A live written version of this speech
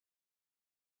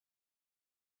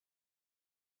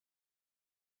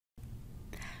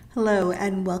Hello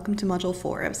and welcome to Module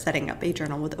 4 of Setting Up a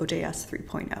Journal with OJS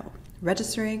 3.0,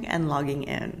 Registering and Logging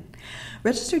In.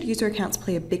 Registered user accounts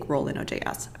play a big role in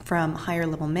OJS, from higher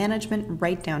level management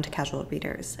right down to casual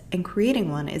readers, and creating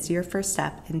one is your first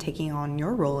step in taking on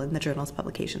your role in the journal's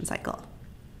publication cycle.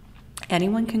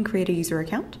 Anyone can create a user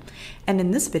account, and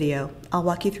in this video, I'll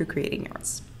walk you through creating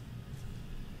yours.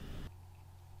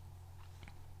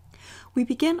 We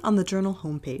begin on the journal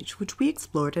homepage, which we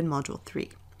explored in Module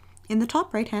 3. In the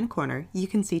top right-hand corner, you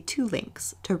can see two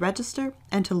links, to register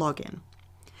and to log in.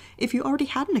 If you already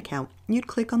had an account, you'd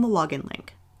click on the login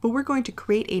link, but we're going to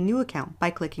create a new account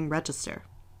by clicking register.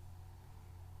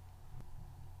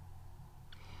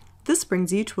 This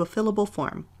brings you to a fillable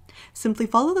form. Simply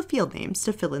follow the field names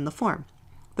to fill in the form.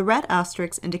 The red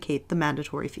asterisks indicate the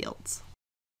mandatory fields.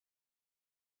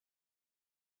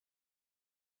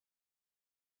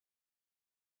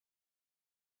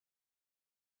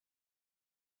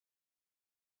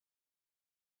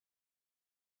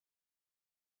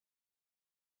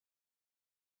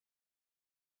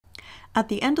 At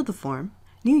the end of the form,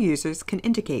 new users can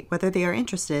indicate whether they are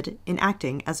interested in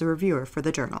acting as a reviewer for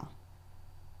the journal.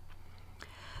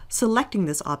 Selecting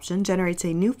this option generates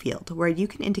a new field where you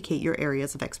can indicate your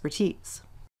areas of expertise.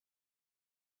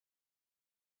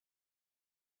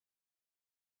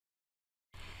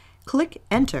 Click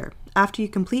Enter after you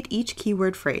complete each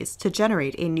keyword phrase to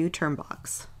generate a new term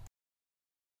box.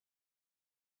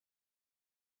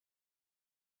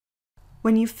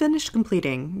 When you've finished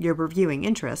completing your reviewing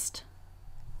interest,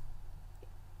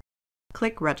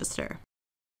 click Register.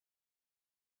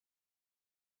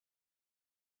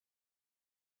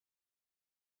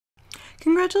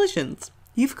 Congratulations!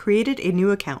 You've created a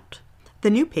new account. The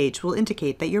new page will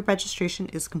indicate that your registration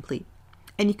is complete,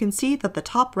 and you can see that the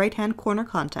top right-hand corner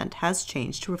content has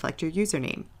changed to reflect your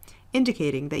username,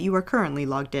 indicating that you are currently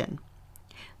logged in.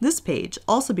 This page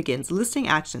also begins listing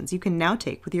actions you can now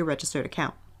take with your registered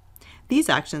account. These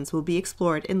actions will be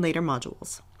explored in later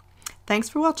modules. Thanks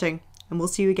for watching, and we'll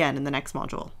see you again in the next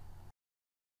module.